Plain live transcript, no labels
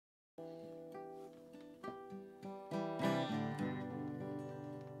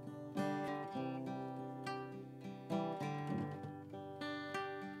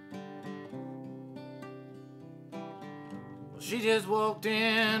She just walked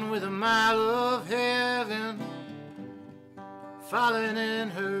in with a mile of heaven following in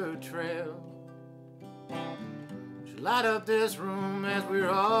her trail. She light up this room as we're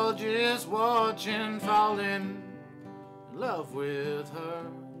all just watching, falling in love with her.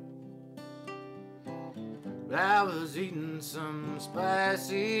 But I was eating some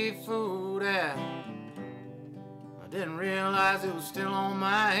spicy food and I didn't realize it was still on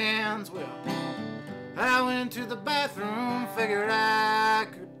my hands. Well, I went to the bathroom, figured I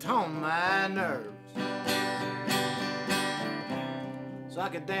could tone my nerves so I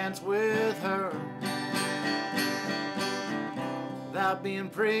could dance with her without being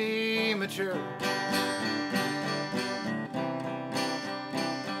premature.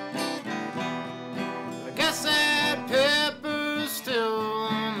 I guess that pepper's still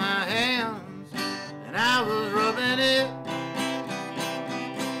on my hands and I was rubbing it.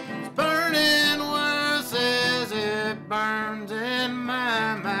 Burns in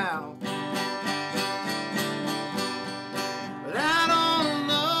my mouth, but I don't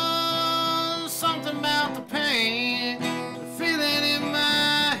know, something about the pain, the feeling in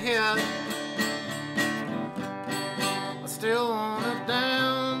my head. I still wanna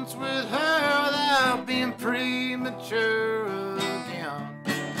dance with her without being premature again.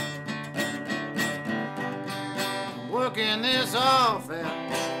 I'm working this off and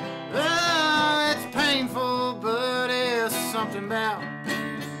it's painful, but it's something about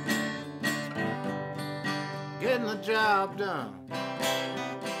getting the job done.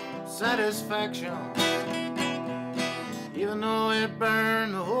 Satisfaction, even though it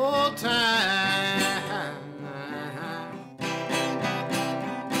burned the whole time.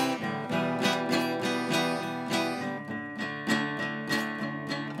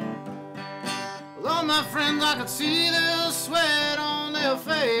 With all my friends, I could see the sweat on their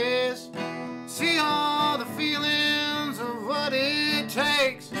face, see all the feelings of what it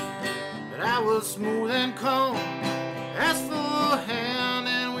takes. But I was smooth and calm, asked for a hand,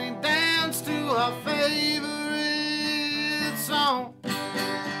 and we danced to our favorite song.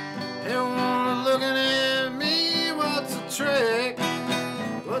 Everyone looking at me, what's the trick?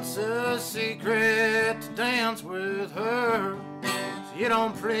 What's the secret to dance with her? So you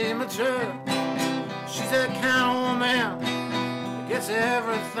don't premature. She's that kind of woman that gets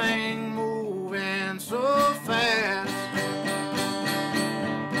everything moving so fast,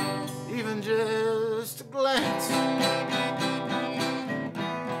 even just a glance.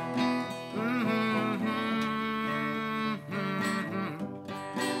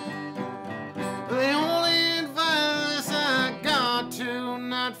 The only advice I got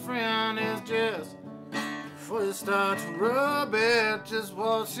tonight, friend, is just before you start to rub it, just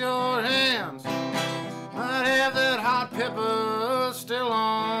wash your hands. Might have that hot pepper still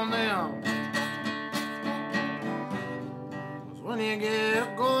on them. When you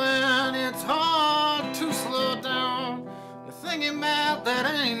get going, it's hard to slow down. You're thinking about that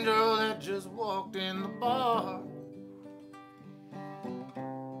angel that just walked in the bar.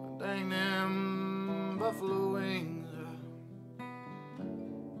 Dang, them buffalo wings are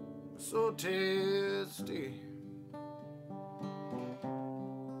so tasty,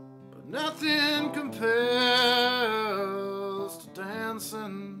 but nothing compares to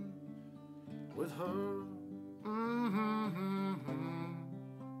dancing with her.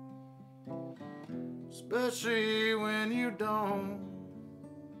 Especially when you don't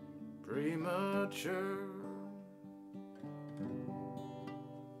premature.